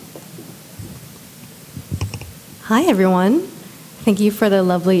Hi, everyone. Thank you for the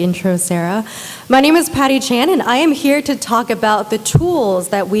lovely intro, Sarah. My name is Patti Chan, and I am here to talk about the tools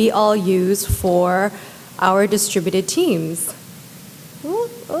that we all use for our distributed teams.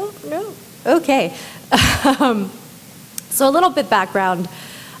 Oh no. Okay. So a little bit background.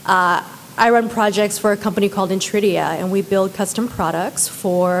 I run projects for a company called Intridea, and we build custom products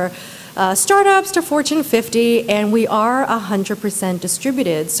for startups to Fortune 50, and we are 100%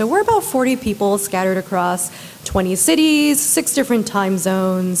 distributed. So we're about 40 people scattered across 20 cities, 6 different time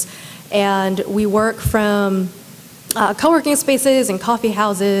zones, and we work from co-working spaces and coffee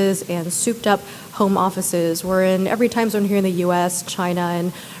houses and souped-up home offices. We're in every time zone here in the US, China,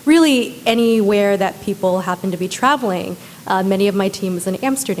 and really anywhere that people happen to be traveling. Many of my team is in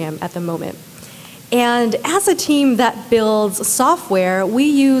Amsterdam at the moment. And as a team that builds software, we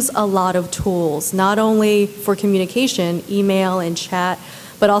use a lot of tools, not only for communication, email and chat,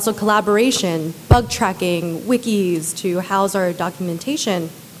 but also collaboration, bug tracking, wikis to house our documentation.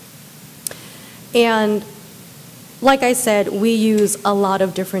 And like I said, we use a lot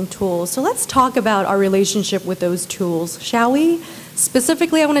of different tools. So let's talk about our relationship with those tools, shall we?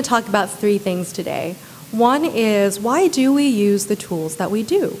 Specifically, I want to talk about 3 things today. One is, why do we use the tools that we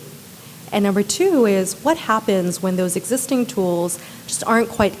do? And number 2 is, what happens when those existing tools just aren't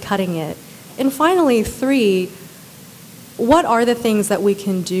quite cutting it? And finally, 3, what are the things that we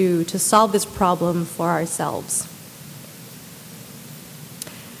can do to solve this problem for ourselves?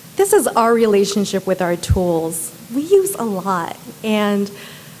 This is our relationship with our tools. We use a lot. And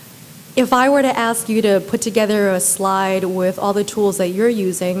if I were to ask you to put together a slide with all the tools that you're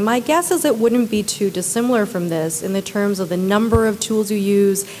using, my guess is it wouldn't be too dissimilar from this in the terms of the number of tools you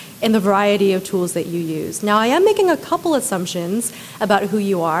use and the variety of tools that you use. Now, I am making a couple assumptions about who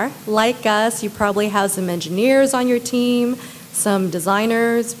you are. Like us, you probably have some engineers on your team, some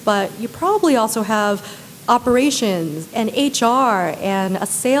designers, but you probably also have operations and HR and a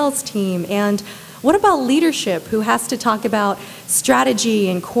sales team. And what about leadership, who has to talk about strategy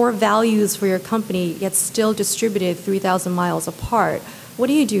and core values for your company, yet still distributed 3,000 miles apart? What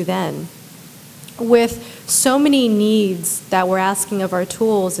do you do then? With so many needs that we're asking of our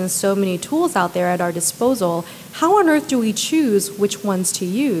tools and so many tools out there at our disposal, how on earth do we choose which ones to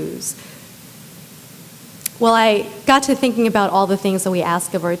use? Well, I got to thinking about all the things that we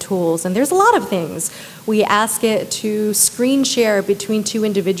ask of our tools, and there's a lot of things. We ask it to screen share between 2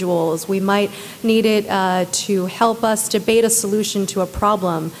 individuals. We might need it to help us debate a solution to a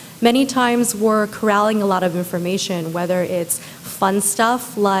problem. Many times we're corralling a lot of information, whether it's fun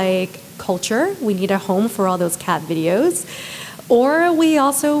stuff like culture, we need a home for all those cat videos, or we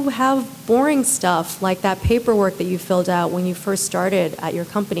also have boring stuff like that paperwork that you filled out when you first started at your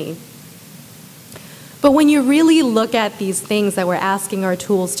company. But when you really look at these things that we're asking our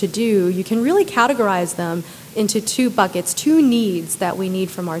tools to do, you can really categorize them into 2 buckets, 2 needs that we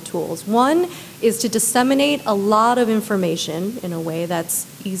need from our tools. One is to disseminate a lot of information in a way that's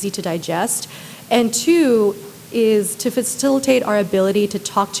easy to digest, and 2 is to facilitate our ability to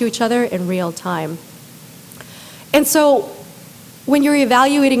talk to each other in real time. And so when you're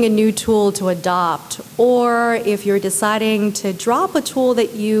evaluating a new tool to adopt, or if you're deciding to drop a tool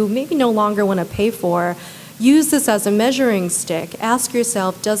that you maybe no longer want to pay for, use this as a measuring stick. Ask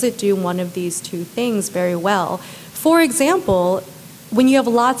yourself, does it do one of these 2 things very well? For example, when you have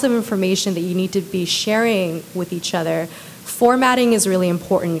lots of information that you need to be sharing with each other, formatting is really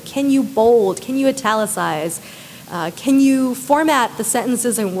important. Can you bold? Can you italicize? Can you format the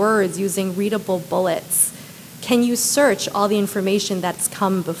sentences and words using readable bullets? Can you search all the information that's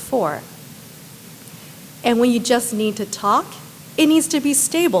come before? And when you just need to talk, it needs to be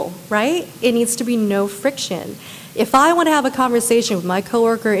stable, right? It needs to be no friction. If I want to have a conversation with my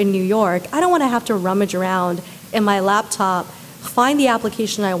coworker in New York, I don't want to have to rummage around in my laptop, find the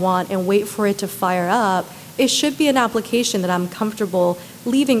application I want, and wait for it to fire up. It should be an application that I'm comfortable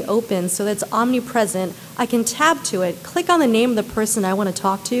leaving open so that it's omnipresent. I can tab to it, click on the name of the person I want to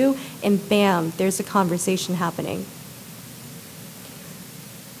talk to, and bam, there's a conversation happening.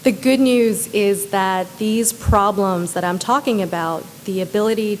 The good news is that these problems that I'm talking about, the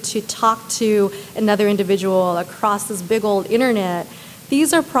ability to talk to another individual across this big old internet,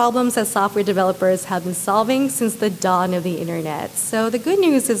 these are problems that software developers have been solving since the dawn of the internet. So the good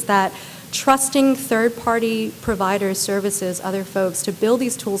news is that trusting third-party providers, services, other folks to build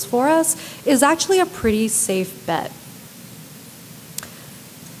these tools for us is actually a pretty safe bet.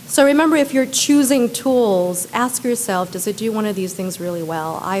 So remember, if you're choosing tools, ask yourself, does it do one of these things really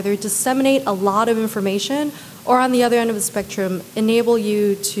well? Either disseminate a lot of information, or on the other end of the spectrum, enable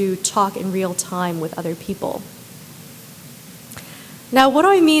you to talk in real time with other people. Now, what do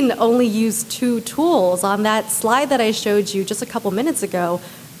I mean only use 2 tools? On that slide that I showed you just a couple minutes ago,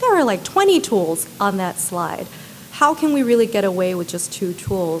 there are like 20 tools on that slide. How can we really get away with just 2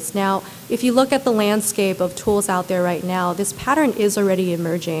 tools? Now, if you look at the landscape of tools out there right now, this pattern is already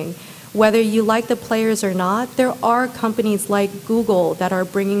emerging. Whether you like the players or not, there are companies like Google that are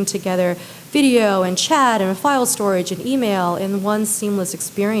bringing together video and chat and file storage and email in one seamless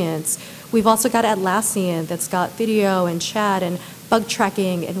experience. We've also got Atlassian that's got video and chat and bug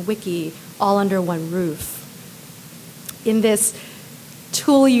tracking and wiki all under one roof. In this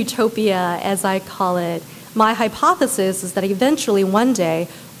tool utopia, as I call it, my hypothesis is that eventually one day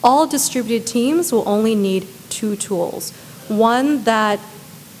all distributed teams will only need 2 tools. One that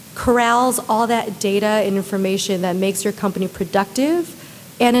corrals all that data and information that makes your company productive,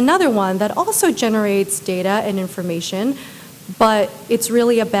 and another one that also generates data and information, but it's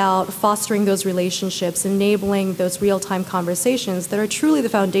really about fostering those relationships, enabling those real-time conversations that are truly the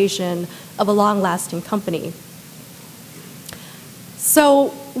foundation of a long-lasting company. So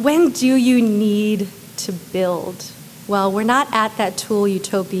when do you need to build? Well, we're not at that tool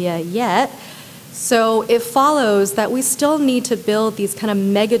utopia yet, so it follows that we still need to build these kind of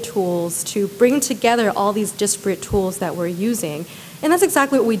mega tools to bring together all these disparate tools that we're using. And that's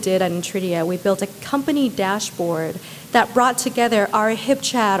exactly what we did at Intridea. We built a company dashboard that brought together our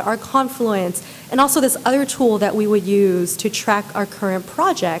HipChat, our Confluence, and also this other tool that we would use to track our current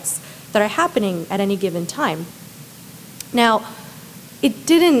projects that are happening at any given time. Now, it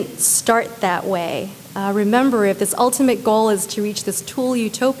didn't start that way. Remember, if this ultimate goal is to reach this tool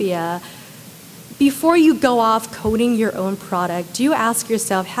utopia, before you go off coding your own product, do you ask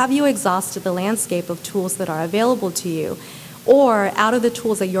yourself, have you exhausted the landscape of tools that are available to you? Or out of the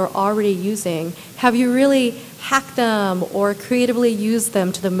tools that you're already using, have you really hacked them or creatively used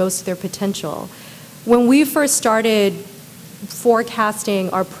them to the most of their potential? When we first started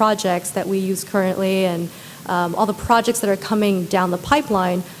forecasting our projects that we use currently and all the projects that are coming down the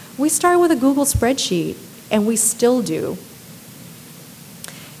pipeline, we started with a Google spreadsheet, and we still do.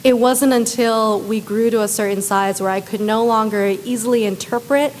 It wasn't until we grew to a certain size where I could no longer easily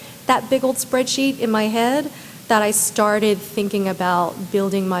interpret that big old spreadsheet in my head that I started thinking about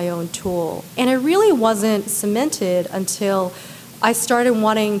building my own tool. And it really wasn't cemented until I started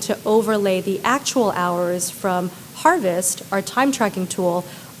wanting to overlay the actual hours from Harvest, our time tracking tool,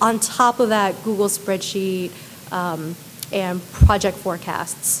 on top of that Google spreadsheet and project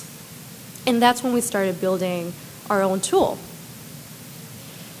forecasts. And that's when we started building our own tool.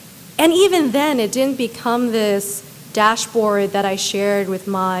 And even then, it didn't become this dashboard that I shared with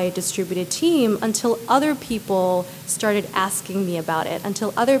my distributed team until other people started asking me about it,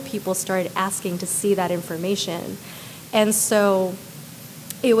 until other people started asking to see that information. And so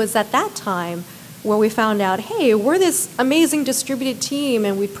it was at that time where we found out, hey, we're this amazing distributed team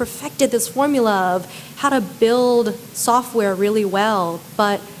and we perfected this formula of how to build software really well,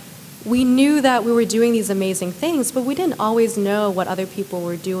 but we knew that we were doing these amazing things, but we didn't always know what other people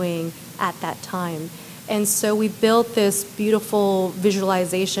were doing at that time. And so we built this beautiful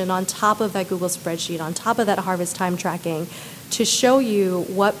visualization on top of that Google spreadsheet, on top of that Harvest time tracking, to show you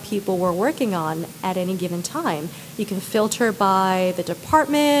what people were working on at any given time. You can filter by the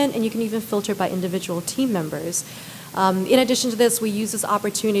department, and you can even filter by individual team members. In addition to this, we use this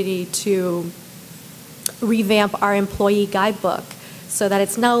opportunity to revamp our employee guidebook so that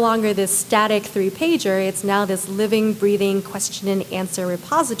it's no longer this static 3-pager, it's now this living, breathing question and answer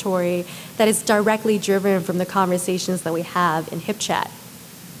repository that is directly driven from the conversations that we have in HipChat.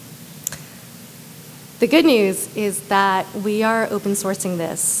 The good news is that we are open sourcing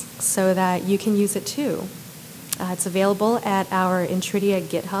this so that you can use it too. It's available at our Intridea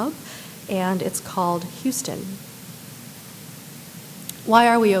GitHub, and it's called Houston. Why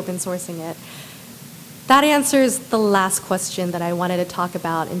are we open sourcing it? That answers the last question that I wanted to talk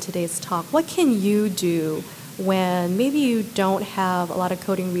about in today's talk. What can you do when maybe you don't have a lot of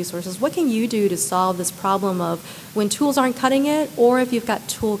coding resources? What can you do to solve this problem of when tools aren't cutting it, or if you've got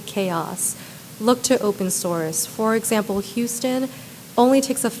tool chaos? Look to open source. For example, Houston only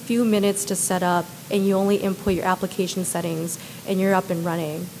takes a few minutes to set up, and you only input your application settings, and you're up and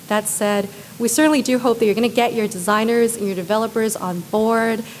running. That said, we certainly do hope that you're going to get your designers and your developers on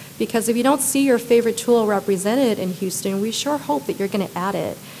board, because if you don't see your favorite tool represented in Houston, we sure hope that you're going to add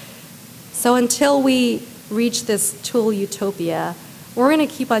it. So until we reach this tool utopia, we're going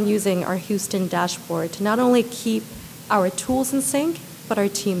to keep on using our Houston dashboard to not only keep our tools in sync, but our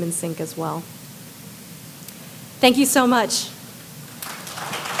team in sync as well. Thank you so much.